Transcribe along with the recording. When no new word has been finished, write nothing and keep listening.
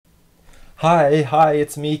Hi,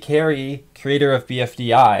 it's me, Cary, creator of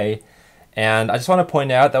BFDI, and I just want to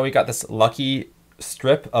point out that we got this lucky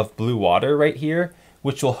strip of blue water right here,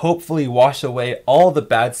 which will hopefully wash away all the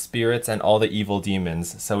bad spirits and all the evil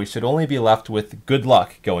demons, so we should only be left with good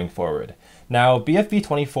luck going forward. Now, BFB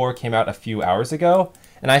 24 came out a few hours ago,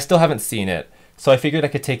 and I still haven't seen it, so I figured I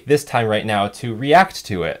could take this time right now to react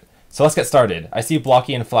to it. So let's get started. I see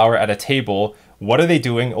Blocky and Flower at a table. What are they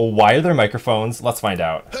doing? Why are there microphones? Let's find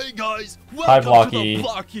out. Hey guys, hi Blocky. To the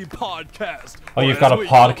Blocky podcast. Oh, you've got a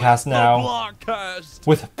podcast now?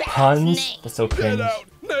 With puns? That's so cringe.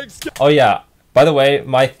 Oh yeah, by the way,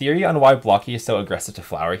 my theory on why Blocky is so aggressive to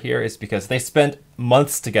Flower here is because they spent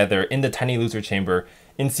months together in the Tiny Loser Chamber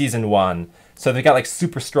in Season 1. So they got like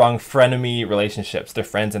super strong frenemy relationships. They're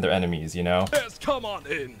friends and they're enemies, you know? Yes, come on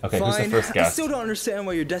in. Okay, Fine. who's the first guest? I still don't understand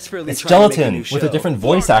why you're desperately it's trying to make a Gelatin new show. with a different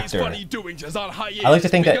voice actor. I like to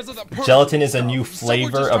think that Gelatin is a new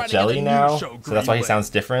flavor of jelly now, so that's why he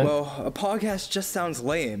sounds different. Well, a podcast just sounds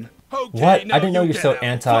lame. Okay, what? I didn't know you you're so get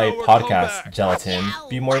out. anti-podcast, Gelatin.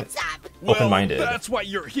 Be more open-minded. Well, that's why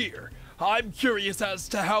you're here. I'm curious as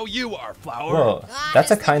to how you are, Flower. Whoa,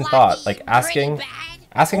 that's a kind thought. Like asking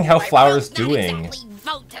how Flower's doing.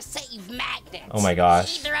 Oh my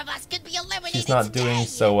gosh. She's not doing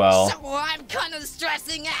so well. So I'm kind of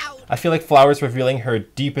stressing out. I feel like Flower's revealing her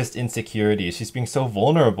deepest insecurities. She's being so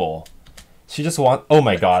vulnerable. She just wants... Oh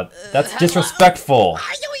my god. That's disrespectful.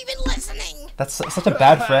 Are you even listening? That's such a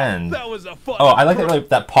bad friend. That was a fun I like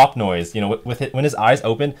that pop noise, you know, with it when his eyes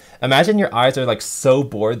open. Imagine your eyes are like so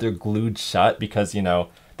bored they're glued shut because, you know,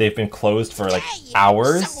 they've been closed for like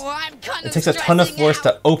hours. So it takes a ton of force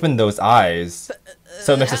to open those eyes.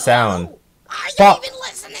 So it makes a sound. Are you Bop. even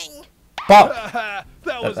listening? Bop!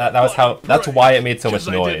 That's why it made so much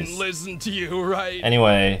noise. I didn't listen to you, right?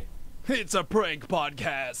 Anyway, it's a prank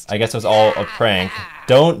podcast. I guess it was all a prank.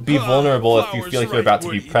 Don't be vulnerable if you feel like you're about to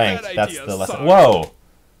be pranked. That's the lesson. Whoa!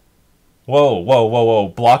 Whoa.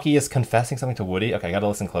 Blocky is confessing something to Woody? Okay, I gotta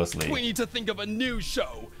listen closely. We need to think of a new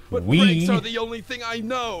show. But pranks are the only thing I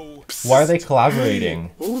know. Why are they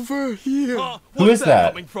collaborating? Over here. Who is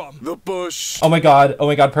that? Coming from? The bush. Oh my god,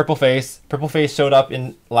 Purple Face. Purple Face showed up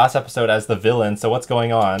in last episode as the villain, so what's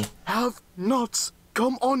going on? Have nots.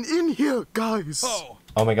 Come on in here, guys.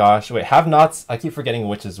 Oh my gosh, wait, have nots? I keep forgetting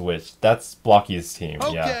which is which. That's Blocky's team,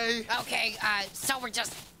 Okay. yeah. Okay, so we're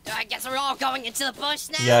just... I guess we're all going into the bush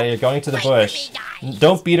now? Yeah, you're going to the Wait bush. for me, guys.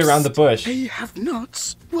 Don't beat around the bush. Hey, have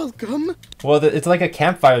nots. Welcome. Well, it's like a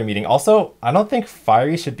campfire meeting. Also, I don't think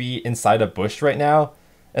Fiery should be inside a bush right now,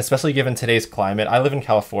 especially given today's climate. I live in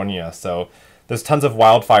California, so there's tons of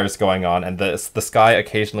wildfires going on, and the sky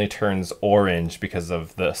occasionally turns orange because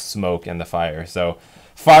of the smoke and the fire. So,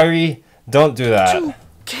 Fiery, don't do that. To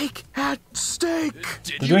cake at steak.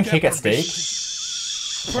 They're doing cake at steak?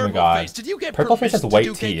 Oh my god. Did you get Purple Face has white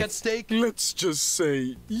teeth. cake at steak? Let's just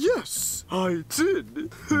say, yes, I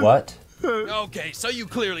did. What? Okay, so you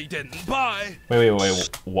clearly didn't. Bye. Wait.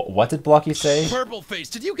 What did Blocky say? Purple Face,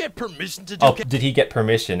 did you get permission to do Oh, did he get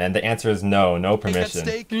permission? And the answer is no permission.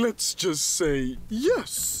 Let's just say,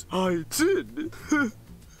 yes, I did.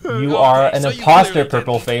 You are an so you imposter, clearly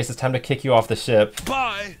Purple didn't. Face. It's time to kick you off the ship.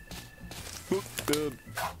 Bye.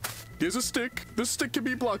 Here's a stick. The stick can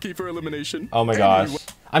be Blocky for elimination. Oh my gosh.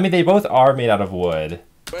 I mean, they both are made out of wood.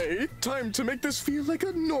 Hey, time to make this feel like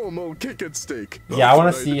a normal cake at steak. Yeah, I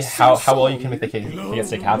want to see how well you can make the cake at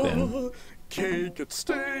steak happen. Cake at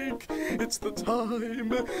steak, it's the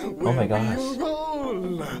time. Oh my gosh.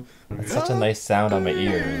 That's such a nice sound on my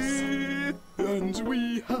ears. And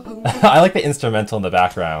we have I like the instrumental in the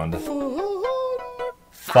background.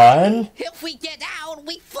 Fun? If we get out,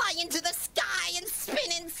 we fly into the sky and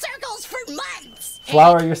spin in circles for months.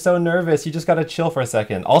 Flower, you're so nervous. You just gotta chill for a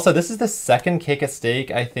second. Also, this is the second cake at steak,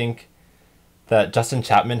 I think, that Justin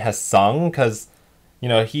Chapman has sung, because, you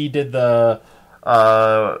know, he did the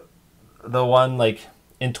one, like,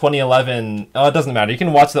 in 2011. Oh, it doesn't matter. You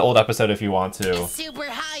can watch the old episode if you want to. Super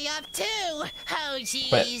high up, too. Oh,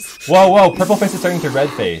 jeez. But, whoa, Purple Face is turning to Red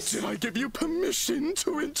Face. Did I give you permission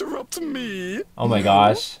to interrupt me? Oh my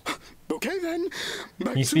gosh. Okay then.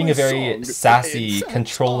 Back He's to being my a very song. sassy, Except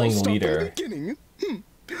controlling I'll start leader. from the beginning.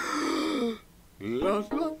 La,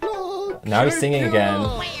 la, la, Now he's singing again.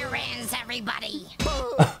 Where is everybody?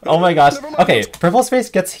 Oh my gosh. Okay, Purple's face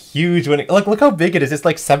gets huge when look how big it is. It's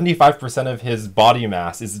like 75% of his body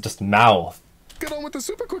mass is just mouth. Get on with this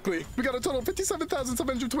super quickly. We got a total of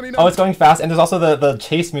 57,729. Oh, it's going fast, and there's also the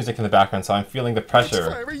chase music in the background, so I'm feeling the pressure.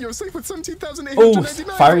 Fiery, you're safe with Oh,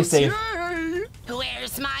 17,899. Fiery safe. Yay!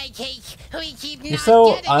 Where's my cake? We keep You're not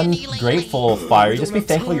so getting any ungrateful, lately. Fire. You just be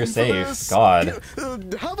thankful you're safe. God.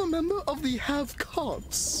 Have a member of the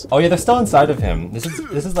Have-Cots. Oh yeah, they're still inside of him. This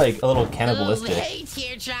is like a little Oh, cannibalistic. hey,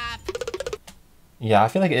 Teardrop. Yeah, I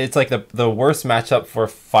feel like it's like the worst matchup for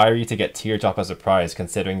Fiery to get Teardrop as a prize,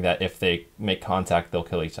 considering that if they make contact, they'll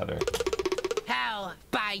kill each other. Oh,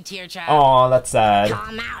 bye, Teardrop. Aw, that's sad.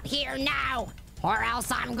 Come out here now, or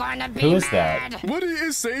else I'm gonna be Who is mad. that? Woody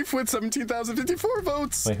is safe with 17,054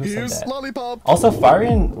 votes. Wait, who said Here's that? Lollipop. Also, Fiery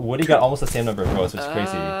and Woody got almost the same number of votes, which is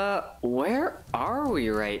crazy. Where are we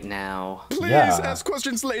right now? Please Yeah. ask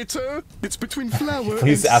questions later. It's between Flower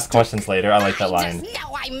Please and ask questions later. I like that I line. just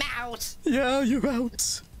know I'm out. Yeah, you're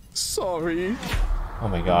out. Sorry. Oh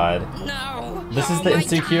my god. No. This is Oh the my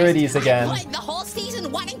insecurities gosh. again. I played the whole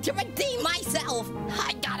season wanting to redeem myself.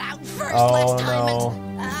 I got out first Oh, last time no.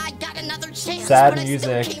 and I got another chance, Sad but music.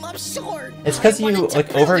 I still came up short. It's because I you wanted to like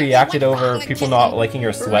prove overreacted it went over wrong people again. not liking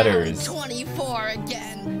your sweaters. Round 24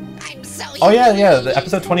 again. I'm so Oh yeah, the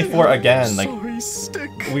episode 24 again. Like Sorry, Stick.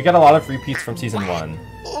 we got a lot of repeats from season 1.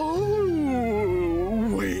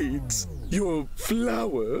 Oh, wait. You're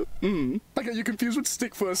Flower? I got you confused with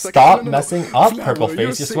Stick for a second. Stop No. messing up, Flower, Purple Face.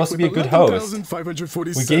 You're safe supposed to be a with good host.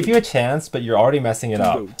 11,547 We gave you a chance, but you're already messing it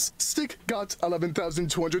up. votes. Stick got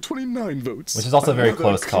 11,229 votes. Which is also a very Another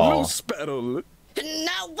close call. Close battle.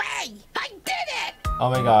 No way! I did it! Oh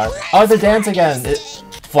my god. Oh, the dance again!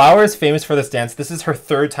 Flower is famous for this dance. This is her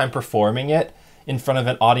 3rd time performing it in front of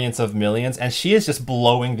an audience of millions, and she is just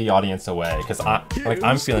blowing the audience away, because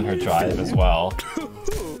I'm feeling her drive as well.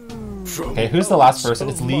 Okay, who's the last person?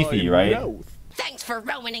 It's Leafy, right? Thanks for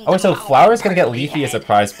ruining Oh, the so moment, Flower's gonna get Purpley Leafy as a Head.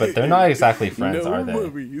 prize, but they're not exactly friends, No are they?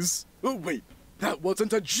 worries. Oh, wait. That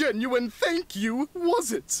wasn't a genuine thank you,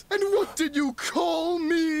 was it? And what did you call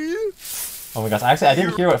me? Oh my gosh, actually, I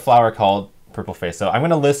didn't hear what Flower called Purple Face, so I'm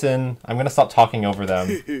gonna listen. I'm gonna stop talking over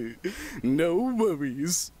them. No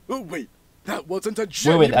worries. Oh, wait. That wasn't a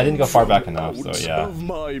genuine Wait, I didn't go far back enough, so out yeah. of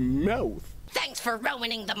my mouth. Thanks for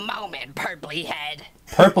ruining the moment, Purpley Head.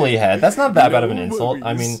 Purpley Head, that's not that bad of an insult.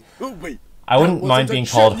 I mean, Oh, wait. I wouldn't That mind wasn't a being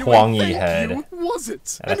called genuine Huangi thank Head. you, was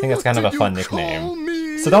it? And I think that's kind of what a fun did you nickname. call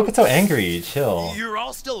me? So don't get so angry, chill. You're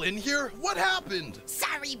all still in here? What happened?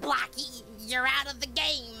 Sorry, Blocky. You're out of the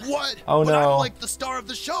game. What? Oh, But I'm no. like the star of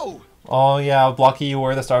the show. Oh yeah, Blocky, you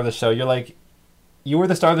were the star of the show. You were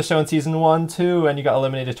the star of the show in season 1 too, and you got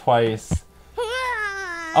eliminated twice.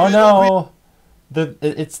 Oh no!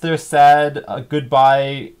 It's their sad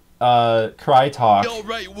goodbye cry talk. All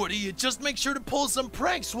right, Woody. Just make sure to pull some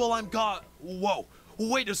pranks while I'm gone. Whoa.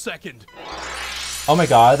 Wait a second. Oh my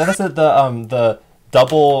god, that is the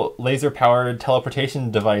double laser powered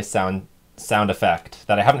teleportation device sound effect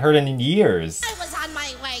that I haven't heard in years. I was on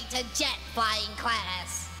my way to jet flying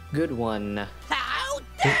class. Good one. How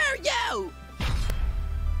dare you!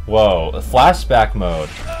 Whoa, flashback mode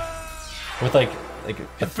with like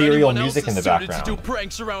If ethereal anyone music in else the is suited background. to do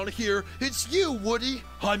pranks around here, it's you, Woody.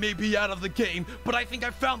 I may be out of the game, but I think I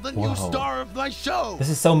found the new Whoa. star of my show. This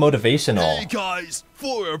is so motivational. Hey guys,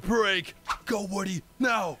 for a break. Go, Woody,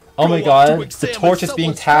 now. Oh Go my off to god, the examine torch is being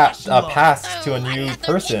someone's fashion line. passed to a new another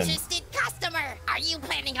person. Interested customer. Are you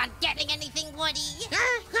planning on getting anything, Woody?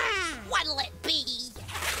 What'll it be?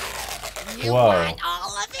 You Whoa. want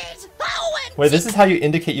all of it? Wait, this is how you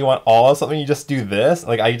indicate you want all of something? You just do this?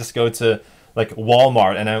 Like, I just go to, like,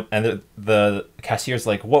 Walmart, and the cashier's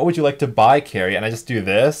like, what would you like to buy, Cary? And I just do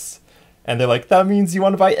this, and they're like, that means you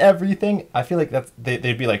want to buy everything? I feel like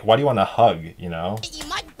they'd be like, why do you want a hug, you know?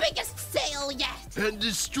 My biggest sale yet. And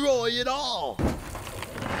destroy it all.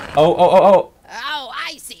 Oh. Oh,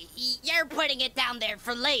 I see. You're putting it down there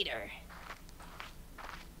for later.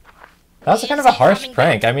 That was kind of a harsh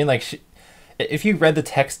prank. I mean, like, if you read the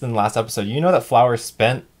text in the last episode, you know that Flower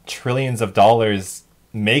spent trillions of dollars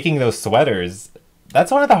making those sweaters.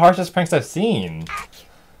 That's one of the harshest pranks I've seen.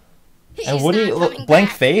 And He's Woody, not coming blank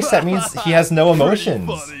back. face, that means he has no emotions.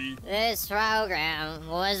 Funny. This program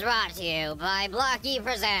was brought to you by Blocky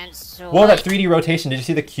Presents. Whoa, that 3D rotation. Did you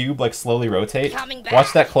see the cube, like, slowly rotate? Coming back.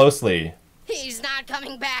 Watch that closely. He's not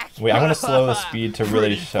coming back. Wait, I'm gonna slow the speed to really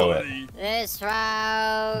Pretty show it. funny. This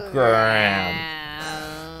program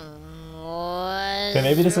was Okay,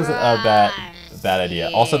 maybe this isn't a bad idea.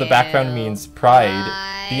 Also, the background means Pride.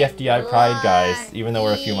 BFDI Pride, guys, even though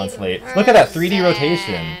we're a few months late. Look at that 3D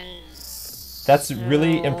rotation. That's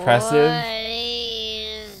really impressive.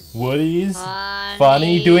 Woody's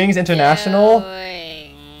Funny Doings International.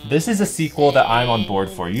 This is a sequel that I'm on board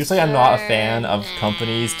for. Usually I'm not a fan of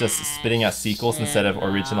companies just spitting out sequels instead of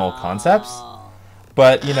original concepts.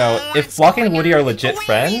 But, you know, if Blocky and Woody are legit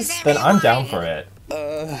friends, then I'm down for it.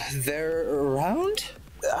 They're around?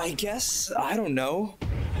 I guess. I don't know.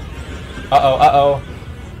 Uh-oh, uh-oh.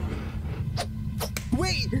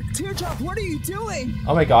 Wait! Teardrop, what are you doing?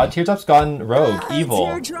 Oh my god, Teardrop's gone rogue, evil.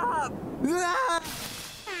 Teardrop! Ah!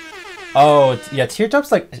 Oh, yeah,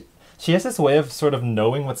 Teardrop's like... She has this way of sort of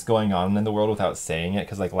knowing what's going on in the world without saying it,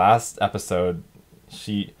 because like last episode,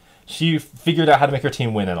 she figured out how to make her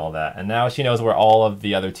team win and all that, and now she knows where all of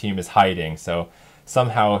the other team is hiding, so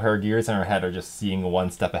somehow her gears in her head are just seeing one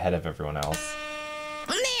step ahead of everyone else.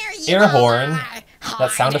 There you Air horn. are.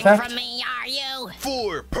 That sound Hiding effect? from me, are you?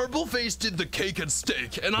 4. Purple Face did the cake and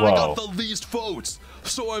steak, and Whoa. I got the least votes,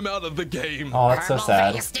 so I'm out of the game. Oh, that's so Purple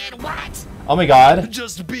sad. Face did what? Oh my god.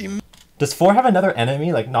 Just be me Does 4 have another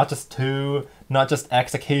enemy? Like, not just 2, not just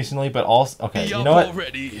X occasionally, but also... Okay, you know what?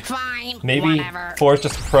 already. Fine. Maybe Whatever. 4 is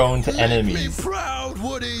just prone to Make me enemies. proud,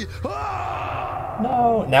 Woody. Ah!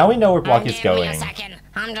 No, now we know where Blocky's Give me a going. second.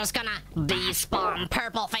 I'm just gonna despawn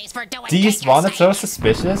Purple Face for doing Despawn? That's so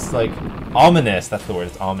suspicious. Like, ominous. That's the word.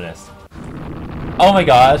 It's ominous. Oh my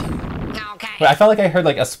god. Okay. Wait, I felt like I heard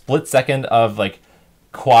like a split second of like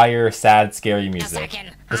choir, sad, scary A music.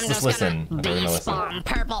 second. Let's I'm just just listen. gonna Okay, we're gonna listen. despawn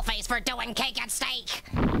Purple Face for doing cake and steak.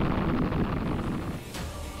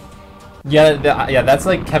 Yeah, that's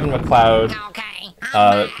like Kevin MacLeod, Okay.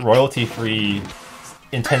 I'm back. royalty-free,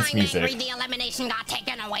 intense I'm angry music. the elimination got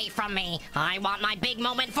taken away from me. I want my big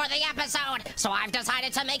moment for the episode, so I've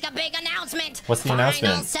decided to make a big announcement. What's the Final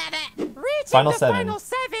announcement? 7. Final 7. Final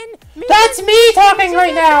 7. That's me talking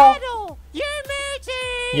right now! You're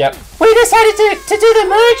merging! Yep. We decided to do the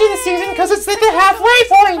merge in the season because it's at the halfway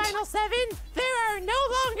point! Final 7, there are no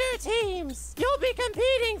longer teams. You'll be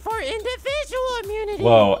competing for individual immunity.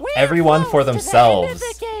 Whoa, We're everyone for close to the themselves. end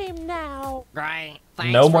of the game now. Great.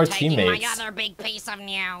 Thanks No for more taking teammates. my other big piece of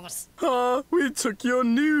news. We took your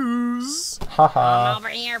news. Haha. Over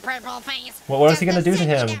here, Purple Face. Well, what is he Just gonna do to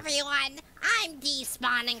second, him? Everyone, I'm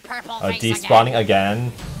despawning Purple Oh, Face despawning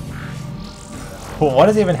again? Well, what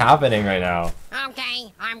is even happening right now?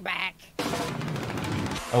 Okay, I'm back.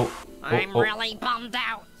 Oh. I'm oh. really bummed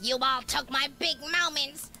out. You all took my big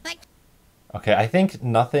moments. Like, Okay, I think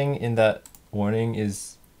nothing in that warning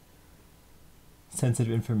is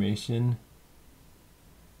sensitive information.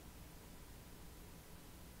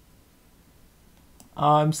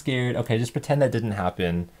 Oh, I'm scared. Okay, just pretend that didn't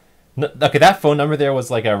happen. No, okay, that phone number there was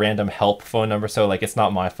like a random help phone number, so like it's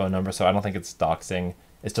not my phone number, so I don't think it's doxing.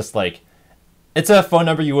 It's just like, it's a phone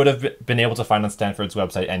number you would have been able to find on Stanford's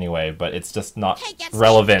website anyway, but it's just not Cake and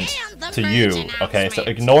relevant steak and the to merge you. Okay, so announcement.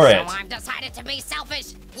 ignore it. So I've decided to be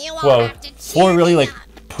selfish. You all Whoa, have to 4 cheer really me like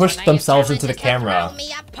up. pushed Today's themselves challenge into the is to camera. throw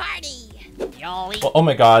me a party. You'll eat Oh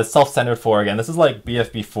my god, self-centered 4 again. This is like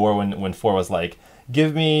BFB 4 when 4 was like,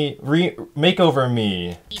 give me, makeover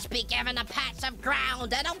me. each be given a patch of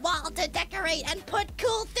ground and a wall to decorate and put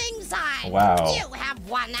cool things on. Wow. You have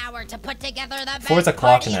 1 hour to put together the best 4's a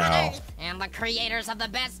clock party on now. Earth, and the creators of the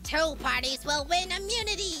best 2 parties will win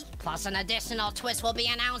immunity. Plus an additional twist will be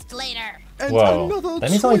announced later. And Whoa, another that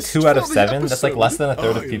means only twist 2 out of for the 7? That's like less than a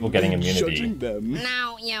third of episode. people getting I'll be immunity. judging them.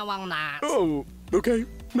 No, you will not. Oh, okay.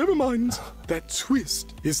 Never mind. That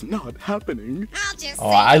twist is not happening. I'll just Oh,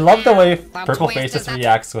 say I it love the now. way The Purple twist Face is just that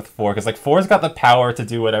reacts with 4, because like 4's got the power to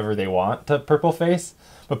do whatever they want to Purple Face,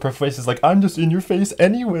 but Purple Face is like, I'm just in your face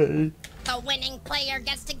anyway. the winning player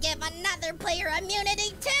gets to give another player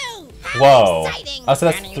immunity too. How Whoa. exciting. Oh, so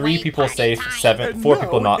that's Anyway, 3 people party safe, time. 4 And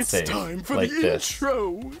people now not it's safe. time for Like the this.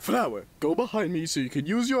 intro. Flower, go behind me so you can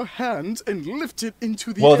use your hands and lift it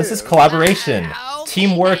into the Whoa, air. this is collaboration. Okay,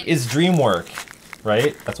 Teamwork then. is dream work.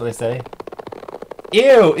 Right? That's what they say?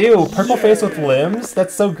 Ew, ew, Purple Face with limbs?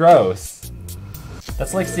 That's so gross.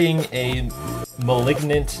 That's like seeing a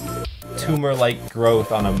malignant tumor-like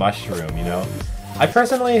growth on a mushroom, you know? I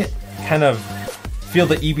personally kind of feel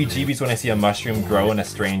the EBGBs when I see a mushroom grow in a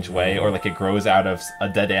strange way, or like it grows out of a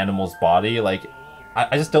dead animal's body. Like,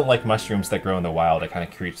 I just don't like mushrooms that grow in the wild. It kind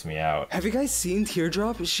of creeps me out. Have you guys seen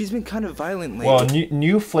Teardrop? She's been kind of violent lately. Well,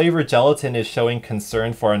 new flavor gelatin is showing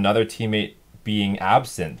concern for another teammate being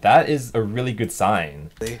absent. That is a really good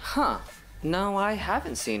sign. Huh. No, I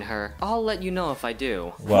haven't seen her. I'll let you know if I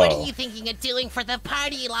do. What are Whoa. you thinking of doing for the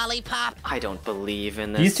party, Lollipop? I don't believe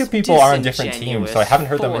in this. These 2 people are on different teams, so I haven't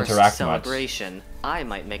heard them disingenuous interact forced much. celebration. I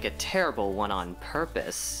might make a terrible one on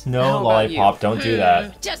purpose. No, How about Lollipop, you? don't do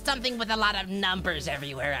that. Just something with a lot of numbers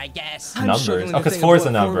everywhere, I guess. I'm Numbers. struggling Oh, to 'cause think 4 of is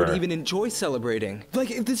a what Four number. would even enjoy celebrating.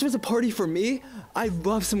 Like, if this was a party for me, I'd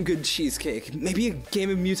love some good cheesecake. Maybe a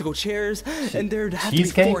game of musical chairs, and there'd have to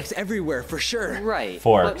Cheesecake? be forks everywhere for sure. Right. What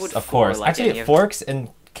Forks, would of four course. like any Actually, of- forks and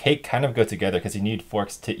cake kind of go together because you need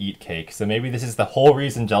forks to eat cake. So maybe this is the whole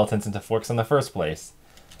reason gelatin's into forks in the first place.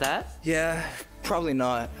 that? Yeah, probably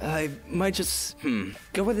not. I might just,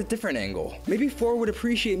 go with a different angle. Maybe 4 would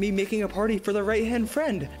appreciate me making a party for the right-hand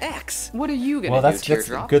friend, X. What are you gonna Well, do, that's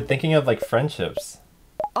Teardrop? good thinking of like friendships.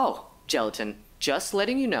 Oh, Gelatin, just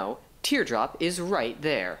letting you know, Teardrop is right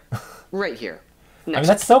there. Right here. I mean,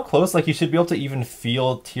 that's so close, like you should be able to even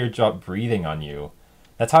feel Teardrop breathing on you.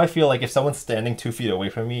 That's how I feel like if someone's standing 2 feet away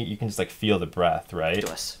from me, you can just like feel the breath, right?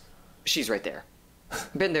 To us. She's right there.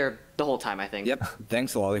 Been there the whole time, I think. Yep,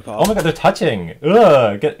 thanks, Lollipop. Oh my god, they're touching!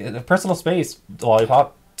 Ugh! Get personal space,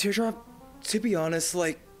 Lollipop. Teardrop, to be honest,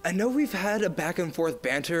 like, I know we've had a back and forth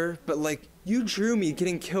banter, but like, you drew me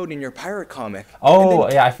getting killed in your pirate comic. Oh,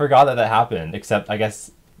 yeah, I forgot that happened, except I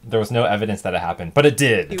guess there was no evidence that it happened, but it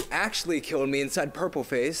did. You actually killed me inside Purple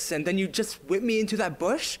Face, and then you just whipped me into that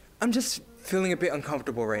bush? I'm just feeling a bit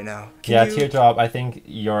uncomfortable right now. Yeah, Can you Teardrop, I think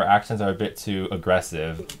your actions are a bit too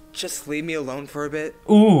aggressive. just leave me alone for a bit?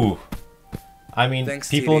 Ooh! I mean, Thanks,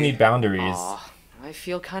 people TD. need boundaries. Aw, I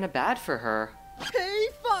feel kind of bad for her. Hey,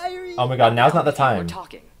 Fiery! Oh my god, now's not the We're time.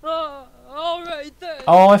 talking. Alright then.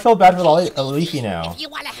 Oh, I feel bad for Leafy now. If you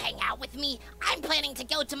want to hang out with me, I'm planning to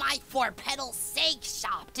go to my Four Pedal Steak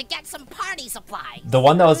shop to get some party supplies. The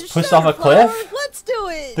one that was pushed Sure, off a Flower, cliff? Let's do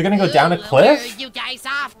it. They're gonna go down a Where cliff? are you guys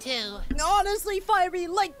off to? Honestly, Fiery,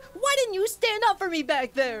 like, why didn't you stand up for me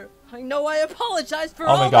back there? I know I apologized for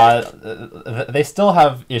Oh all my god, they still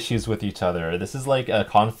have issues with each other. This is like a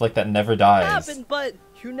conflict that never that dies. happened, but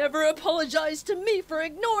you never apologized to me for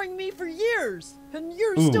ignoring me for years. And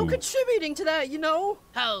you're still Ooh. contributing to that, you know?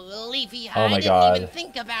 Oh, Leafy, Oh I my didn't God. even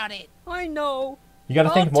think about it. I know. You gotta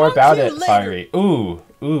I'll think more talk about to you it, later. Fiery. Ooh,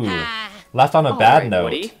 ooh. Ah. Left on a All bad right, note.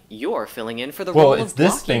 Woody, you're filling in for the Whoa, role it's of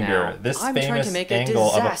this Blocky finger, now. this I'm trying famous to make angle a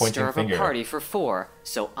of a disaster pointing of finger. a party for 4,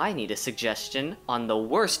 so I need a suggestion on the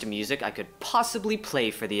worst music I could possibly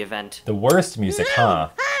play for the event. The worst music, huh?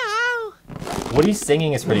 Woody's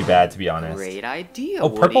singing is pretty bad, to be honest. Great idea, Oh,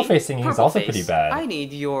 Woody. Purple Face singing is also Purple pretty Face, bad. I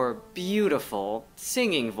need your beautiful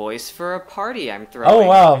singing voice for a party I'm throwing. Oh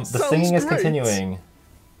wow, the Sounds singing is great. continuing.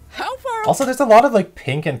 How far Also, there's a lot of like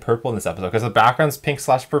pink and purple in this episode because the background's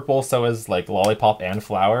pink/purple, so is like Lollipop and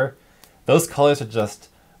Flower. Those colors are just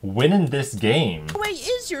winning this game. away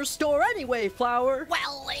is your store anyway, Flower?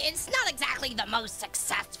 Well, it's not exactly the most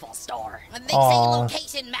successful store. They Aw. say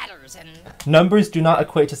location matters, and Numbers do not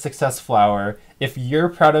equate to success, Flower. If you're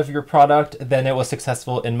proud of your product, then it was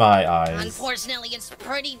successful in my eyes. unfortunately, it's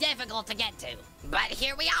pretty difficult to get to. But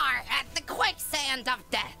here we are at the quicksand of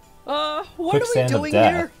death. What are Quicksand we of doing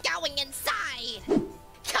death. here? Going inside.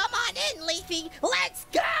 Come on in, Leafy. Let's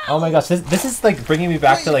go. Oh my gosh, this is like bringing me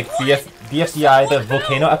back to like BFDI, the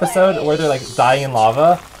volcano episode where they're like dying in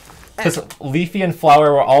lava. Because Leafy and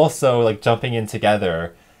Flower were also like jumping in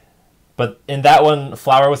together. But in that one,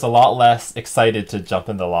 Flower was a lot less excited to jump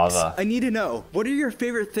in the lava. I need to know, what are your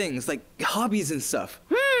favorite things, like hobbies and stuff?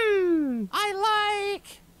 I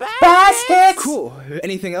like Baskets! Cool.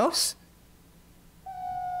 Anything else?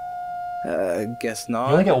 Guess You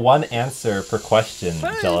not. only get one answer per question,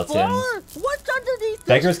 Gelatin. Flower, what's underneath this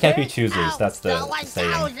Beggars can't be cake? choosers, that's the saying.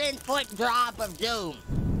 1,000-foot drop of doom.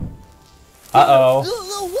 Uh-oh.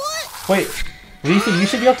 What? Wait, Leafy, you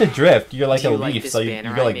should be able to drift. You're like Do a you like leaf, this so you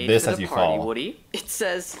banner go I like made this for as the you party, fall. Woody? It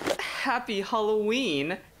says Happy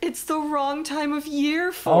Halloween. It's the wrong time of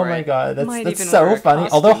year for Oh my it. god, that's Might that's even so wear a funny.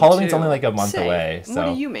 Although costume, Halloween's too. only like a month Say, away, so what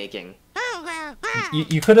are you making?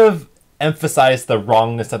 you could have emphasized the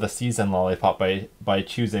wrongness of the season, Lollipop, by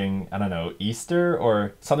choosing, I don't know, Easter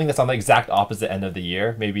or something that's on the exact opposite end of the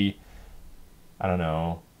year. Maybe, I don't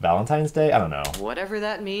know, Valentine's Day? I don't know. Whatever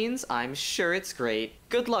that means, I'm sure it's great.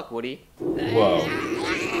 Good luck, Woody. Whoa.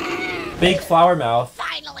 Big flower mouth.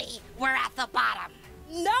 Finally, we're at the bottom.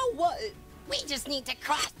 Now what? We just need to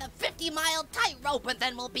cross the 50-mile tightrope and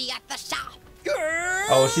then we'll be at the shop.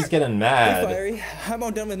 Oh, she's getting Hey, mad. Fiery, I'm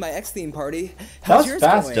all done with my X-theme party. That How's was yours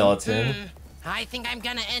fast, going? Gelatin. I think I'm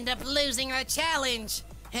gonna end up losing the challenge.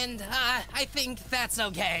 And, I think that's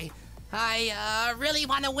okay. I, really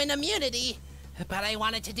want to win immunity. But I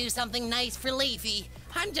wanted to do something nice for Leafy.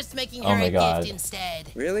 I'm just making Oh her my a God. gift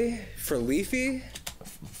instead. Really? For Leafy?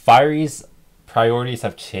 Fiery's priorities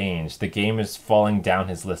have changed. The game is falling down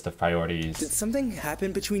his list of Did priorities. something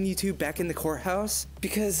happen between you two back in the courthouse?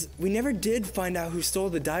 Because we never did find out who stole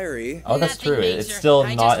the diary. Oh, that's Nothing true. major. It's still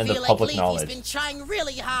I not just in the feel public like knowledge. Leafy's been trying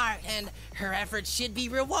really hard, and her efforts should be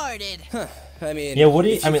rewarded. I mean, Yeah,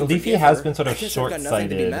 Woody- if you I mean, can Leafy forgive has her, been sort of I guess I've got nothing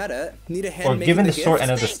to be short-sighted. mad at. Need a hand Or making given the the short gifts?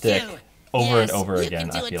 end of the Thank stick you. over and Yes, over you again,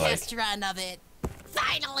 can do I feel a like. test run of it.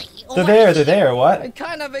 Finally! They're there, what? I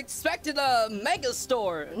kind of expected a mega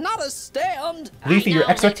store, not a stand. Leafy, your know,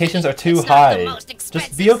 expectations are too it's not the high. most Just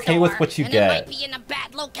expensive be okay with store, what you and get. It might be in a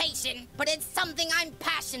bad location, but it's something I'm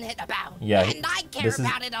passionate about. Yeah, and I care this is-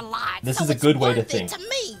 about it a lot. this so is a it's good way to worth it think. To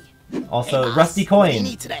me. Also, Hey, boss, rusty What do you coin.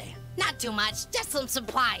 need today? Not too much, just some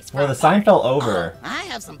supplies for Well, a the sign party. fell over. I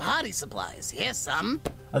have some party supplies. Here's some.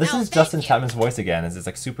 Oh, this No, is thank Justin you. Chapman's voice again. It's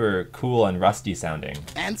like super cool and rusty sounding.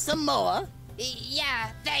 And some more.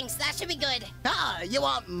 Yeah, thanks, that should be good. Ah, you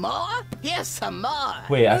want more? Here's some more.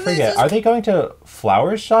 Wait, I forget. Are they going to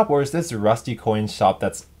Flower's shop, or is this Rusty Coin's shop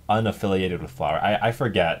that's unaffiliated with Flower? I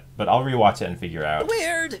forget, but I'll rewatch it and figure out.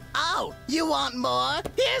 Weird. Oh, you want more?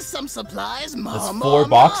 Here's some supplies. More, There's more, 4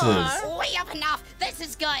 boxes. more. We have enough, this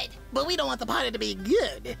is good. But we don't want the party to be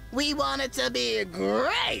good. We want it to be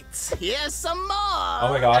great. Here's some more. Oh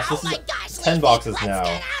my gosh, this Oh my is gosh, 10 Leafy, boxes let's now.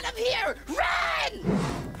 get out of here! Run!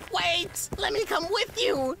 Wait, let me come with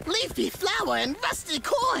you. Leafy, Flower, and Rusty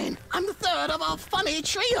Coin. I'm the third of our funny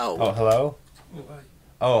trio. Oh, hello?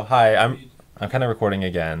 Oh, hi. I'm kind of recording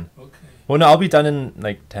again. Okay. Well, no, I'll be done in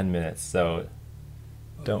like 10 minutes, so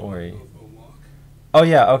don't worry. Oh,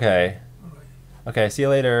 yeah, okay. Okay, see you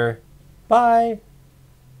later. Bye.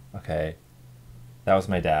 Okay. That was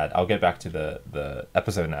my dad. I'll get back to the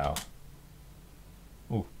episode now.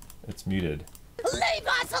 Ooh, it's muted. Leave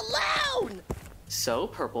us alone! So,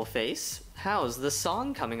 Purple Face, how's the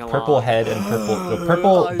song coming along? Purple head and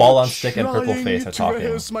purple ball on stick and purple face are talking.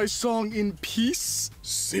 Rehearse my song in peace?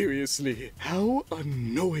 Seriously, how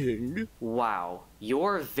annoying. Wow,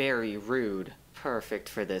 you're very rude. Perfect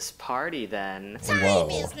for this party, then. Whoa. Time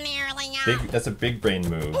is nearly up. That's a big brain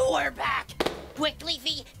move. We're back. Quick,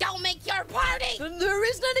 Leafy, don't make your party. There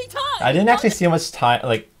isn't any time. I didn't actually see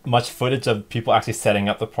much footage of people actually setting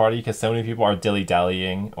up the party because so many people are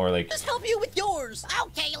dilly-dallying or like Just help you with yours.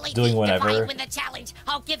 Okay, Leafy, doing if whatever. I win the challenge,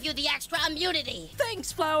 I'll give you the extra immunity.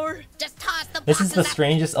 Thanks, Flower. Just toss the This is boxes the at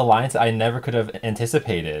strangest alliance I never could have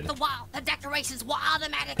anticipated. the wall. The decorations will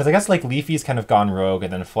automatically... Because I guess like Leafy's kind of gone rogue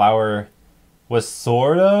and then Flower was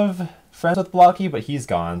sort of friends with Blocky, but he's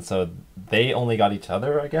gone, so they only got each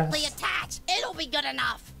other, I guess. attach. It'll be good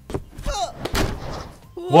enough.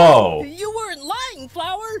 Whoa! You weren't lying,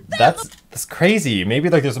 Flower. That's crazy. Maybe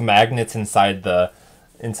like there's magnets inside the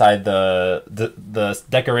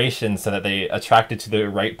decoration so that they attracted to the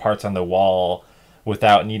right parts on the wall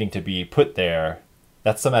without needing to be put there.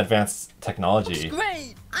 That's some advanced technology.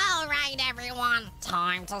 Great. All right, everyone.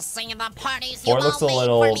 Time to see the parties Or you it looks a all made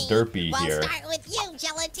little for me. derpy we'll here. start with you,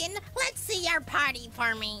 Gelatin. Let's see your party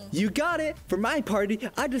for me. You got it. For my party,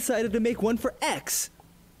 I decided to make one for X.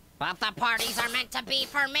 But the parties are meant to be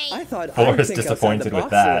for me. I thought I Forrest would think disappointed outside the with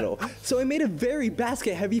box that. a little, so I made a very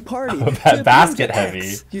basket-heavy party. Ba- to appeal basket to heavy.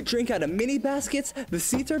 X. You drink out of mini baskets. The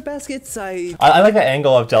seats are baskets. I I like the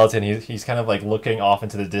angle of Gelatin. He's kind of like looking off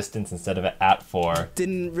into the distance instead of at 4.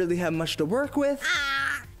 didn't really have much to work with.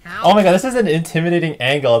 Oh my god, this is an intimidating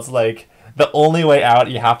angle. It's like the only way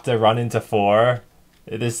out you have to run into 4.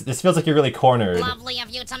 This feels like you're really cornered. Lovely of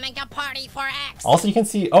you to make a party for X. Also, you can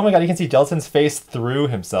see, oh my god, you can see Gelatin's face through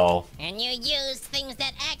himself. And you used things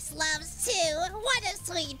that X loves too. What a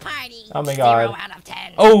sweet party. Oh my god. 0 out of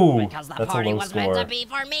 10. Oh, because the that's a party low was meant score. to be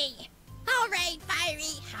for me. All right, Fiery.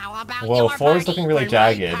 How about Whoa, your 4 party? is looking really For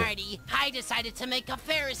my jagged. party, I decided to make a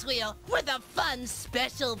Ferris wheel with a fun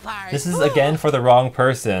special part. This is again for the wrong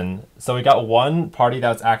person. So we got one party that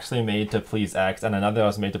was actually made to please X and another that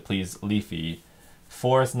was made to please Leafy.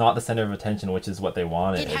 4 is not the center of attention, which is what they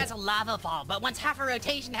wanted. It has a lava fall, but once half a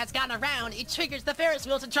rotation has gone around, it triggers the Ferris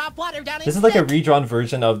wheel to drop water down This its is like a neck. redrawn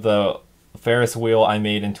version of the Ferris wheel I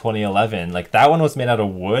made in 2011. Like that one was made out of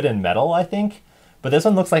wood and metal, I think. But this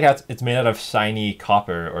one looks like it's made out of shiny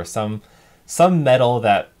copper or some metal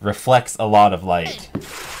that reflects a lot of light.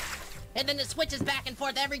 And then it switches back and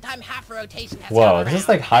forth every time half a rotation has Whoa, gone this is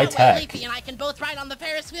around. like high That way tech. Leafy and I can both ride on the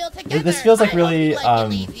Ferris wheel together. This feels like I hope really, you like it,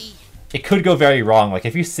 Leafy. it could go very wrong. Like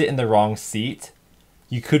if you sit in the wrong seat,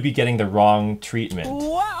 you could be getting the wrong treatment.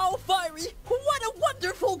 Wow, Fiery. What a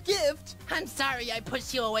wonderful gift. I'm sorry I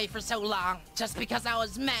pushed you away for so long. Just because I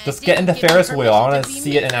was mad. Just get in the didn't give Ferris me wheel. I permission want to to be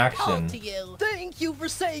see it in mean and cold action. to you. Thank you for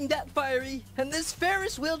saying that, Fiery. And this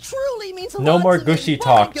Ferris wheel truly means a No lot more to me. gushy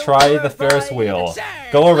Wanna talk. go Try for the a Ferris ride? wheel. Sure.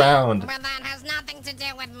 Go around. But that has nothing to do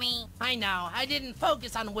with me. I know. I didn't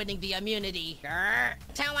focus on winning the immunity. 2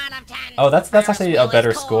 out of 10. Oh, that's Ferris actually wheel a is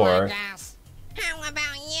better cool, score. I guess. How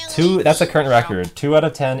about you? 2, that's the Leafy? current record. 2 out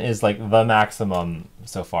of 10 is like the maximum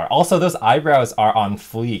so far. Also, those eyebrows are on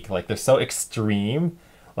fleek. Like they're so extreme.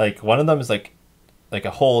 Like one of them is like a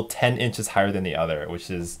whole 10 inches higher than the other, which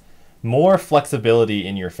is more flexibility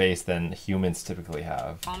in your face than humans typically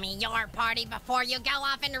have. Call me your party before you go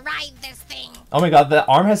off and ride this thing. Oh my god, the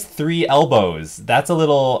arm has 3 elbows. That's a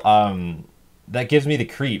little, that gives me the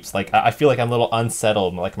creeps. Like, I feel like I'm a little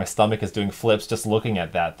unsettled. Like, my stomach is doing flips just looking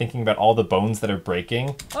at that, thinking about all the bones that are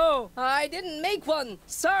breaking. Oh, I didn't make one.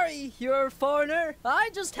 Sorry, you're a foreigner. I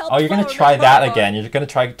just helped. Oh, you're gonna try that again. You're gonna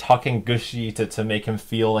try talking Gushy to make him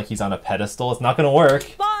feel like he's on a pedestal. It's not gonna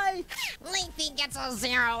work. Bye! Leafy gets a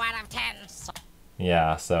 0 out of 10.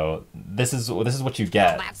 Yeah, so this is what you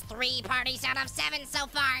get. Well, that's 3 parties out of 7 so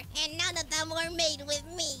far, and none of them were made with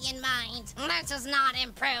me in mind. This is not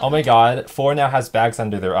improved. Oh my god, 4 now has bags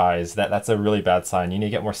under their eyes. That's a really bad sign. You need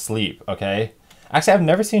to get more sleep, okay? Actually, I've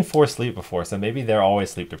never seen 4 sleep before, so maybe they're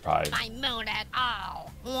always sleep deprived. My mood at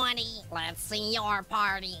all. Woody, let's see your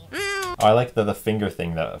party. Oh, I like the finger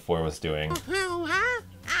thing that 4 was doing.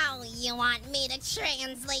 Oh, you want me to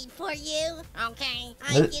translate for you? Okay.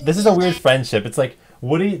 This is a weird friendship. It's like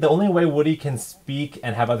Woody, the only way Woody can speak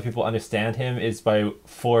and have other people understand him is by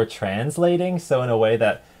 4 translating, so in a way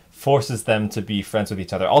that forces them to be friends with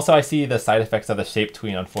each other. Also, I see the side effects of the shape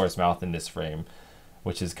tween on 4's mouth in this frame,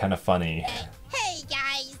 which is kind of funny. Hey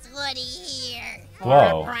guys, Woody here. For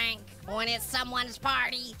Whoa. a prank. When it's someone's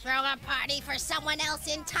party, throw a party for someone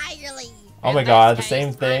else entirely. Oh my god, the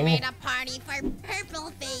same thing? I made a party for Purple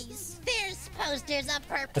Face. There's posters of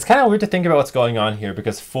Purple. It's kind of weird to think about what's going on here,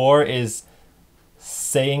 because 4 is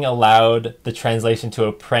saying aloud the translation to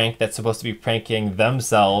a prank that's supposed to be pranking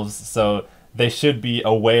themselves, so they should be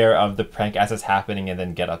aware of the prank as it's happening and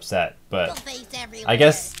then get upset. But I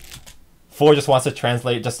guess 4 just wants to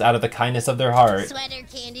translate just out of the kindness of their heart. Sweater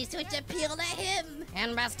candies which appeal to him.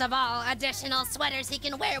 And best of all, additional sweaters he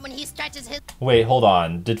can wear when he stretches his... Wait, hold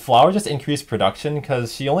on. Did Flower just increase production?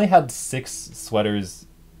 Because she only had 6 sweaters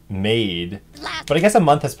made. But I guess a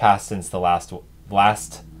month has passed since the last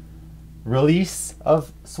release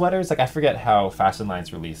of sweaters. Like, I forget how fashion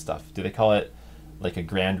lines release stuff. Do they call it like a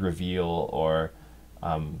grand reveal or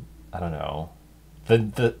I don't know.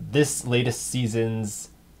 This latest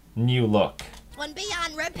season's new look. One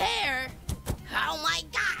beyond repair. Oh my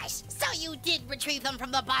gosh! So you did retrieve them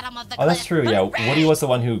from the bottom of the cliff. Oh, that's true, yeah. Woody was the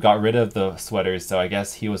one who got rid of the sweaters, so I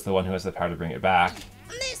guess he was the one who has the power to bring it back.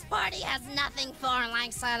 This party has nothing 4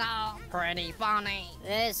 likes at all. Pretty funny.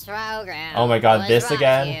 This program. Oh my god, was this brought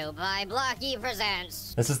again? to you by Blocky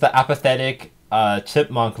Presents. This is the apathetic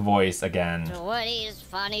chipmunk voice again. Woody's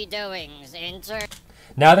funny doings.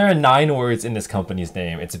 Now there are 9 words in this company's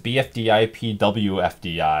name. It's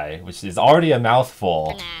BFDI-PWFDI, which is already a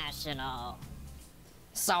mouthful. International.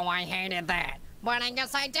 So I hated that. But I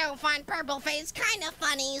guess I do find Purple Face kind of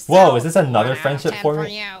funny, so... Whoa, is this another 1 out of friendship 10 for for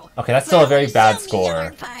me? you. Okay, that's still a very bad Show me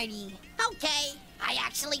your score. party. Okay, I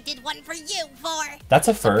actually did one for you, 4. That's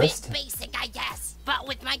a It's first. bit basic, I guess. But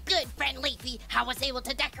with my good friend Leafy, I was able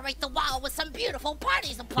to decorate the wall with some beautiful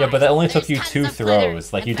party supplies. Yeah, but that only took There's you tons 2 of glitter.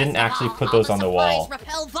 throws. Like, you And didn't best of actually all, put all those the on the supplies wall.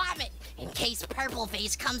 repel vomit in case Purple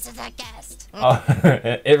Face comes as a guest. Oh,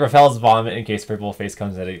 it repels vomit in case Purple Face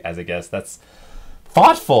comes as a guest. That's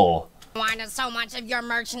thoughtful. Why does so much of your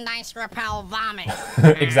merchandise repel vomit?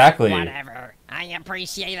 Exactly. Whatever. I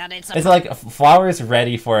appreciate that it's like Flower is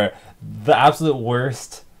ready for the absolute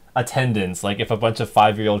worst attendance. Like if a bunch of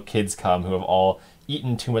 5-year-old kids come who have all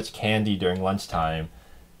eaten too much candy during lunchtime,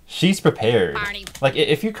 she's prepared. Party. Like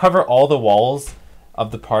if you cover all the walls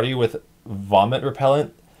of the party with vomit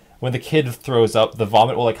repellent, when the kid throws up, the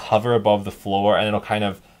vomit will like hover above the floor and it'll kind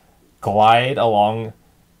of glide along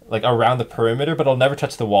like around the perimeter, but it'll never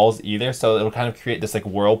touch the walls either, so it'll kind of create this like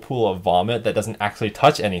whirlpool of vomit that doesn't actually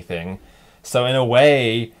touch anything. So in a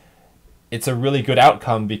way, it's a really good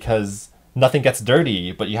outcome because nothing gets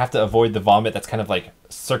dirty, but you have to avoid the vomit that's kind of like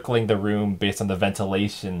circling the room based on the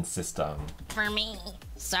ventilation system. for me.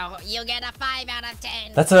 So you get a 5 out of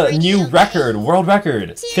 10. That's a For new you, record, world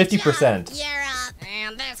record, Tear 50%. You're up.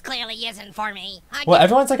 And this clearly isn't for me. Well,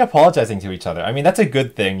 everyone's like apologizing to each other. I mean, that's a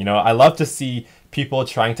good thing, you know. I love to see people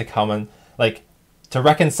trying to come and like to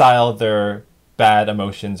reconcile their bad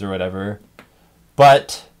emotions or whatever,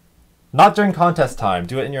 but not during contest time.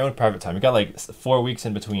 Do it in your own private time. You got like 4 weeks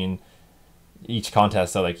in between each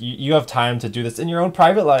contest, so like you have time to do this in your own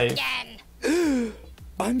private life.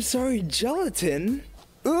 I'm sorry, gelatin.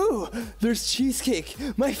 Ooh, there's cheesecake,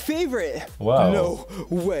 my favorite. Whoa. No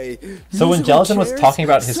way. So when Musical Gelatin was chairs? talking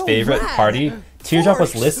about his So favorite rad. party, Teardrop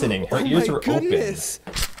was Forks. listening. Her Oh ears my were goodness.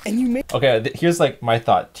 open. And you made Okay, here's like my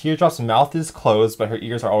thought. Teardrop's mouth is closed, but her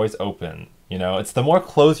ears are always open. You know, it's the more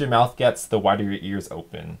closed your mouth gets, the wider your ears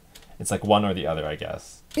open. It's like one or the other, I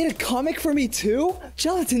guess. Made a comic for me too?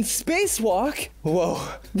 Gelatin Spacewalk? Whoa,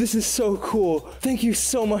 this is so cool. Thank you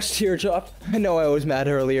so much, Teardrop. I know I was mad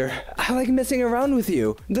earlier. I like messing around with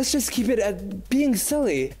you. Let's just keep it at being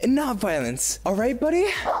silly and not violence. All right, buddy?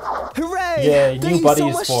 Hooray! Yeah, Thank you buddy so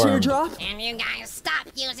is much, formed. Teardrop. And you guys stop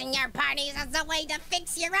using your parties as a way to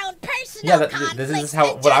fix your own personal conflicts. This is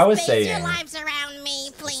how and what I just was base saying. your lives around me,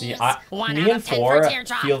 please. See, 1 me out and of 10 4 for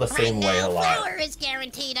Teardrop. feel the same right way now, a lot. Flower is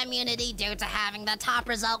guaranteed immunity due to having the top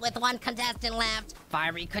result with 1 contestant left.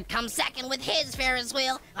 Fiery could come second with his Ferris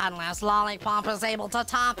wheel, unless Lollipop is able to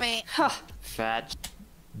top it. Fat.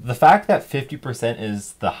 The fact that 50%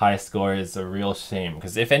 is the high score is a real shame,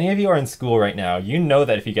 because if any of you are in school right now, you know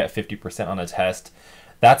that if you get 50% on a test,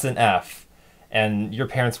 that's an F, and your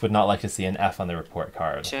parents would not like to see an F on the report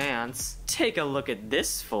card. Chance. Take a look at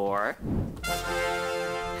this for.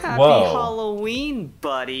 Happy Whoa. Halloween,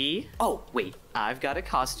 buddy. Oh, wait. I've got a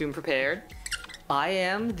costume prepared. I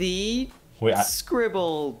am the Wait,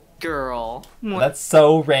 Scribble Girl. that's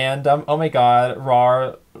so random. Oh my god,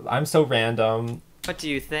 Rar, I'm so random. What do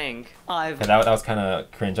you think? I've Okay, that was kind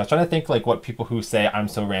of cringe. I was trying to think like what people who say I'm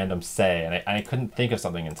so random say, and I couldn't think of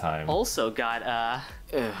something in time. also got,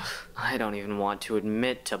 I don't even want to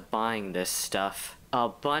admit to buying this stuff. A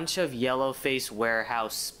bunch of yellow-face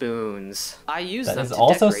warehouse spoons. I use That them is to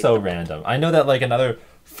also decorate so them. random. I know that like another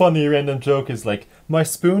funny random joke is like, my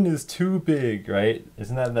spoon is too big, right?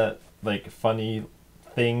 Isn't that like funny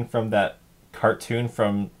thing from that cartoon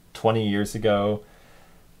from 20 years ago?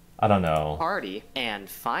 I don't know. Party. And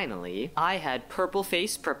finally, I had Purple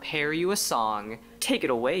Face prepare you a song. Take it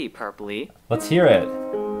away, Purpley. Let's hear it.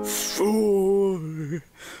 4,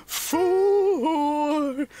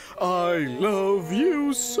 4, I love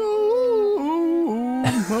you so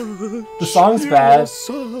much. The song's bad. You're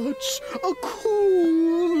such a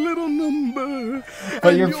cool little number. But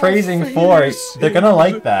and you're your praising 4. face They're gonna is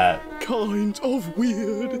like that. Kind of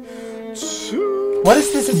weird too. What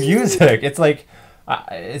is this music? It's like,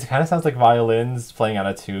 it kind of sounds like violins playing out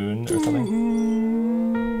of tune or something.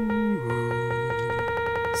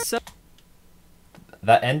 So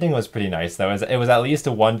That ending was pretty nice though. It was at least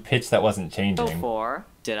a one pitch that wasn't changing. far,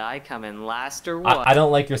 did I come in last or what? I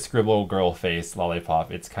don't like your Scribble Girl face,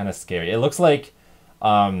 Lollipop. It's kind of scary. It looks like,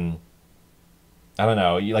 I don't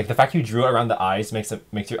know. Like the fact you drew it around the eyes makes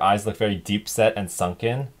your eyes look very deep set and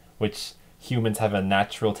sunken, which humans have a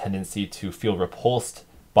natural tendency to feel repulsed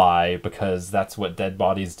by, because that's what dead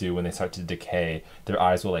bodies do when they start to decay. Their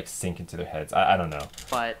eyes will like sink into their heads. I don't know.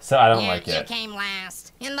 But So I don't Yeah, like you it. came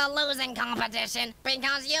last in the losing competition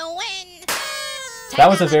because you win. That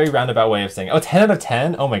was a very roundabout way of saying, oh, 10 out of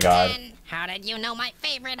 10? Oh my god. 10. How did you know my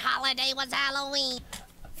favorite holiday was Halloween?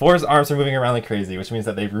 4's arms are moving around like crazy, which means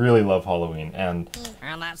that they really love Halloween. And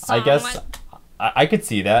And that I song guess was- I could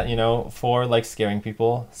see that, 4 likes scaring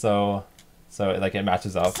people, so like it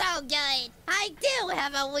matches up. so good. I do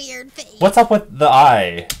have a weird face. What's up with the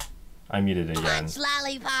eye? I muted it again. Punch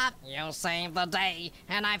Lollipop. You saved the day,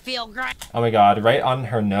 and I feel great. Oh my god, right on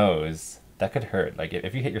her nose. That could hurt. Like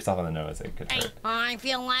if you hit yourself on the nose, it could hurt. I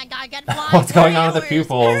feel like I could fly. What's going on with the for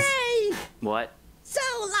pupils? hours. Hooray! what? So,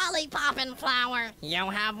 Lollipop and Flower, you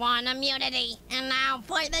have won immunity. And now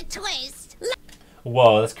for the twist.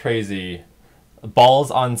 Whoa, that's crazy.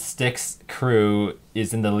 Balls on Sticks crew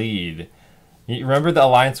is in the lead. You remember the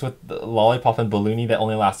alliance with the Lollipop and Balloony that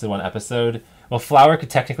only lasted 1 episode? Well, Flower could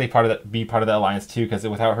technically be part of that alliance too, because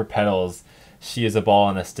without her petals, she is a ball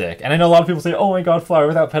on a stick. And I know a lot of people say, oh my god, Flower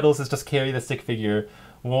without petals is just Cary the stick figure.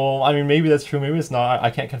 Well, I mean, maybe that's true, maybe it's not. I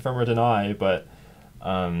can't confirm or deny, but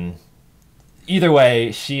either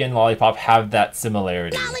way, she and Lollipop have that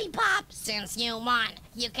similarity. Lollipop, since you won,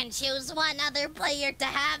 you can choose one other player to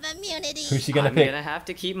have immunity. Who's she gonna I'm pick? gonna have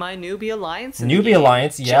to keep my newbie alliance. In the Newbie game.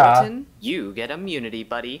 alliance, yeah. Gelatin, you get immunity,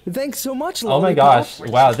 buddy. Thanks so much, Oh Lollipop. my gosh,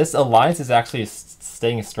 wow, this alliance is actually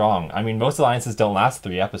staying strong. I mean, most alliances don't last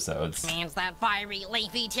 3 episodes. Means that Fiery,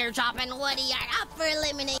 Leafy, Teardrop, and Woody are up for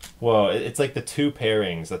elimination. Whoa, it's like the 2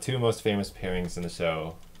 pairings, the 2 most famous pairings in the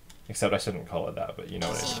show. Except I shouldn't call it that, but you know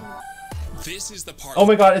what I mean. This is the part. Oh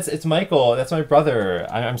my god, it's Michael. That's my brother.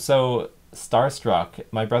 I'm so starstruck.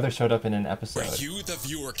 My brother showed up in an episode. You, the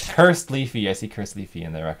viewer, Cursed Leafy. I see Cursed Leafy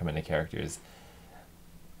in the recommended characters.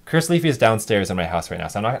 Cursed Leafy is downstairs in my house right now,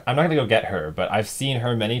 so I'm not gonna go get her, but I've seen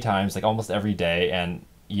her many times, like almost every day, and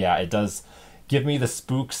yeah, it does give me the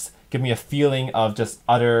spooks, give me a feeling of just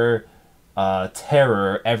utter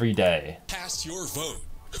terror every day. cast your vote.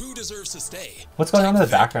 Who deserves to stay? What's going on in the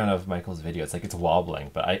background of Michael's video? It's like it's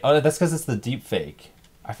wobbling, but that's because it's the deep fake.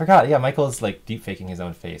 I forgot. Yeah, Michael's like deep faking his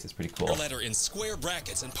own face. It's pretty cool. Your letter in square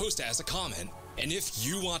brackets and post as a comment. And if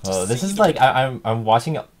you want Oh, to this see is the like I'm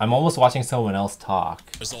almost watching someone else talk.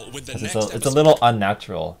 result with the 'Cause next it's a episode, little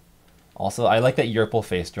unnatural. Also, I like that Yerple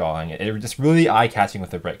face drawing. It just really eye-catching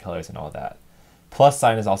with the bright colors and all that. Plus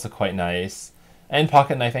sign is also quite nice. And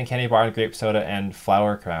Pocket Knife and Candy Bar and Grape Soda and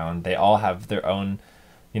Flower Crown, they all have their own,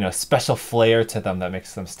 special flair to them that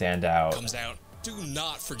makes them stand out. comes out, do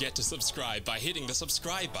not forget to subscribe by hitting the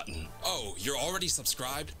subscribe button. Oh, you're already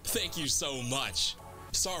subscribed? Thank you so much.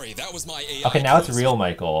 Sorry, that was my AI. Okay, now it's quiz. real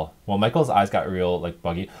Michael. Well, Michael's eyes got real, like,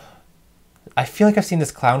 buggy. I feel like I've seen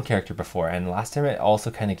this clown character before, and last time it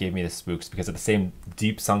also kind of gave me the spooks because of the same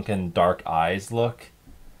deep sunken dark eyes look.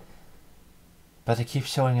 But it keeps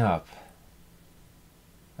showing up.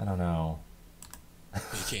 I don't know.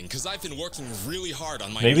 King, because I've been working really hard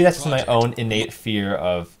on my Maybe new that's just my project. own innate fear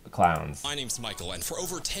of clowns. My name's Michael, and for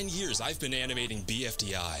over 10 years I've been animating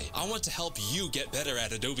BFDI. I want to help you get better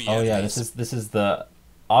at Adobe Oh yeah, Animates. this is the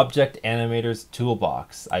Object Animator's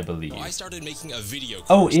Toolbox, I believe. I started making a video course.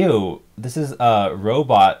 Oh ew, this is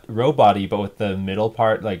robot-y, but with the middle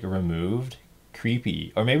part like removed.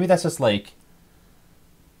 Creepy. Or maybe that's just like,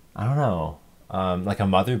 I don't know, like a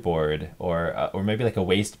motherboard or maybe like a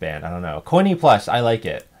waistband. I don't know. Coiny plush, I like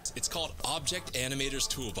it. It's called Object Animator's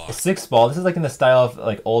Toolbox. Six ball. This is like in the style of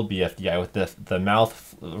like old BFDI with the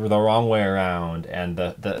mouth the wrong way around and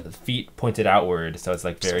the feet pointed outward, so it's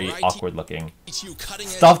like very awkward looking.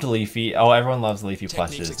 Stuffed Leafy. Oh, everyone loves Leafy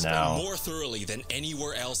plushes now. More thoroughly than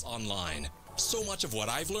anywhere else online. So much of what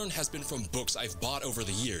I've learned has been from books I've bought over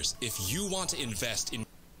the years. If you want to invest in...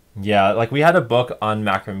 Yeah, like we had a book on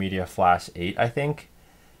Macromedia Flash 8, I think,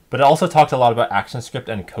 but it also talked a lot about ActionScript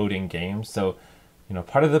and coding games. So,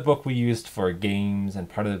 part of the book we used for games and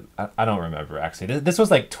part of I don't remember actually. This was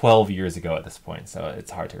like 12 years ago at this point, so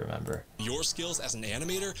it's hard to remember. Your skills as an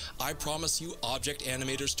animator, I promise you Object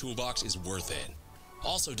Animator's Toolbox is worth it.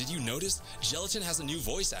 Also, did you notice Gelatin has a new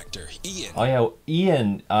voice actor, Ian? Oh yeah,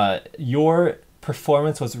 Ian, your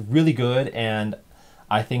performance was really good, and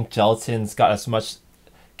I think Gelatin's got as much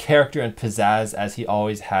character and pizzazz as he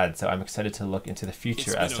always had, so I'm excited to look into the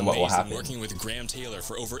future as to what will happen. Working with Graham Taylor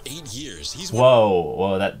for over 8 years. He's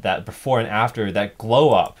Whoa, that before and after, that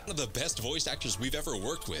glow up. One of the best voice actors we've ever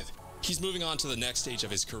worked with. He's moving on to the next stage of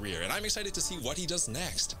his career, and I'm excited to see what he does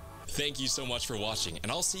next. Thank you so much for watching,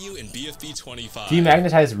 and I'll see you in BFB 25.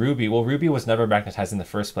 Demagnetize Ruby. Well, Ruby was never magnetized in the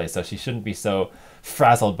first place, so she shouldn't be so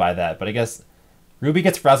frazzled by that. But I guess Ruby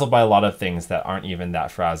gets frazzled by a lot of things that aren't even that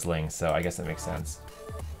frazzling, so I guess that makes sense.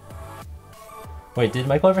 Wait, did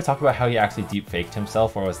Michael ever talk about how he actually deep-faked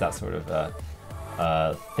himself, or was that sort of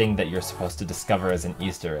a thing that you're supposed to discover as an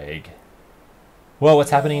Easter egg? Whoa,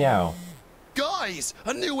 what's happening now? Guys,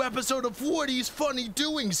 a new episode of Woody's Funny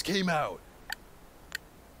Doings came out.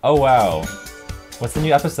 Oh wow. What's the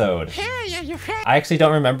new episode? I actually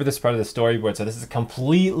don't remember this part of the storyboard, so this is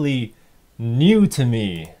completely new to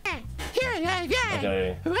me.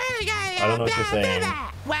 Okay. I don't know what you're saying.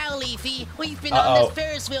 Wow, Leafy, we've been on this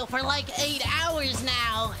Ferris wheel for like 8 hours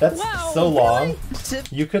now. That's so long.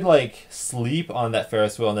 You could like sleep on that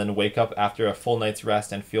Ferris wheel and then wake up after a full night's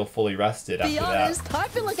rest and feel fully rested after Be honest, I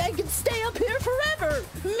feel like I could stay up here forever.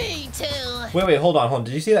 Me too. Wait, hold on.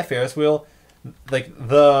 Did you see that Ferris wheel? Like,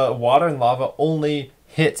 the water and lava only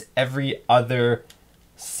hit every other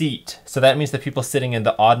seat. So that means the people sitting in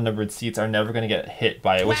the odd-numbered seats are never going to get hit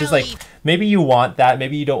by it, which is like, maybe you want that.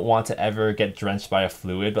 Maybe you don't want to ever get drenched by a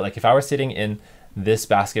fluid. But like, if I were sitting in this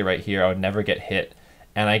basket right here, I would never get hit.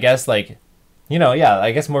 And I guess like, yeah,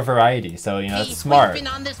 I guess more variety. So, that's smart. We've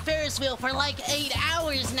been on this Ferris wheel for like 8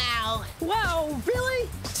 hours now. Wow, really?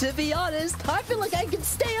 To be honest, I feel like I could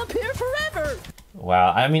stay up here forever.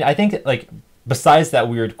 Wow. I mean, I think like, besides that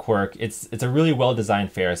weird quirk, it's a really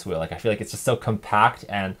well-designed Ferris wheel. Like, I feel like it's just so compact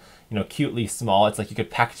and, cutely small. It's like you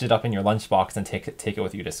could package it up in your lunchbox and take it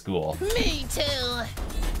with you to school. Me too.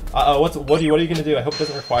 Uh-oh, what are you gonna do? I hope it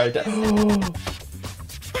doesn't require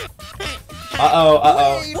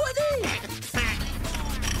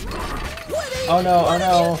Oh no, oh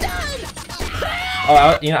no.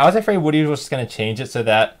 I was afraid Woody was just gonna change it so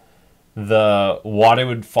that the water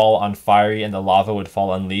would fall on Fiery and the lava would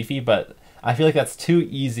fall on Leafy, but I feel like that's too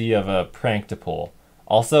easy of a prank to pull.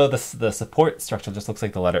 Also, the support structure just looks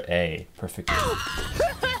like the letter A. Perfectly.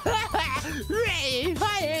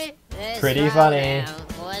 Pretty funny.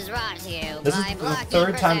 This is the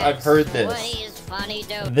third time I've heard this.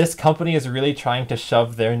 This company is really trying to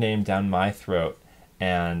shove their name down my throat,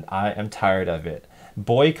 and I am tired of it.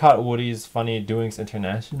 Boycott Woody's Funny Doings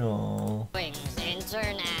International.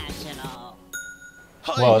 International.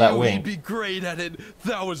 Whoa, that wing. He'd be great at it.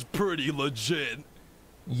 That was pretty legit.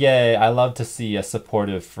 Yay, I love to see a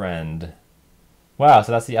supportive friend. Wow,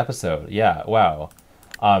 so that's the episode. Yeah, wow.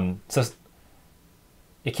 So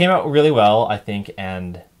it came out really well, I think,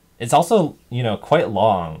 and it's also, you know, quite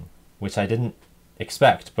long, which I didn't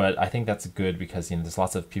expect, but I think that's good because, you know, there's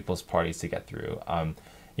lots of people's parties to get through.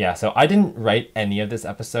 Yeah, so I didn't write any of this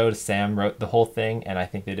episode. Sam wrote the whole thing, and I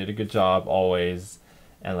think they did a good job always.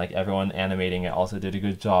 And like everyone animating it also did a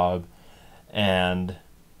good job. And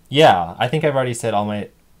yeah, I think I've already said all my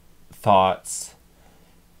thoughts.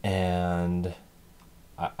 And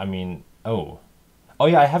I mean, oh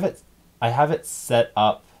yeah, I have it set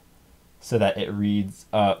up so that it reads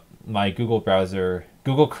my Google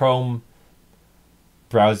Chrome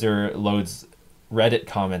browser loads Reddit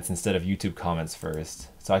comments instead of YouTube comments first.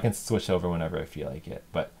 So I can switch over whenever I feel like it.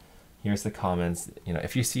 But here's the comments. You know,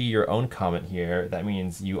 if you see your own comment here, that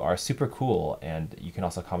means you are super cool, and you can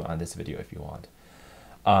also comment on this video if you want.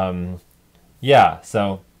 Yeah,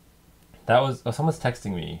 so that was, oh, someone's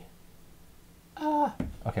texting me.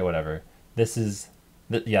 Okay, whatever.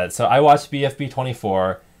 Yeah, so I watched BFB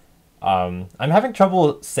 24. I'm having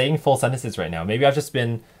trouble saying full sentences right now. Maybe I've just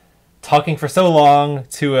been talking for so long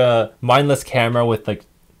to a mindless camera with like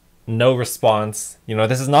no response. You know,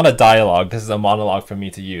 this is not a dialogue, this is a monologue from me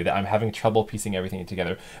to you, that I'm having trouble piecing everything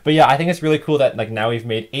together. But yeah, I think it's really cool that like now we've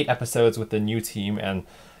made 8 episodes with the new team, and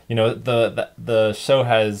you know, the show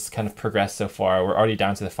has kind of progressed so far. We're already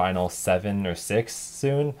down to the final 7 or 6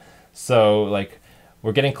 soon. So like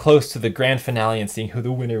we're getting close to the grand finale and seeing who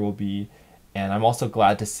the winner will be. And I'm also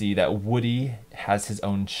glad to see that Woody has his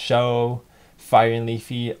own show. Fire and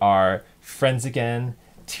Leafy are friends again.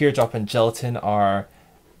 Teardrop and Gelatin are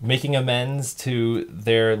making amends to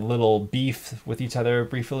their little beef with each other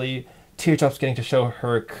briefly. Teardrop's getting to show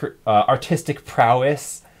her artistic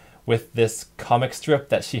prowess with this comic strip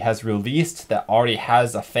that she has released that already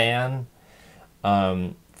has a fan.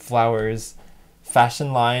 Flowers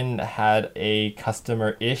Fashion Line had a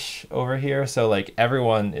customer-ish over here, so like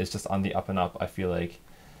everyone is just on the up and up, I feel like.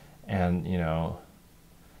 And you know,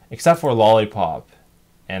 except for Lollipop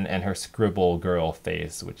and her scribble girl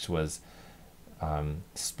face, which was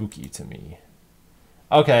spooky to me.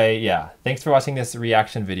 Okay, yeah. Thanks for watching this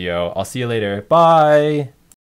reaction video. I'll see you later. Bye!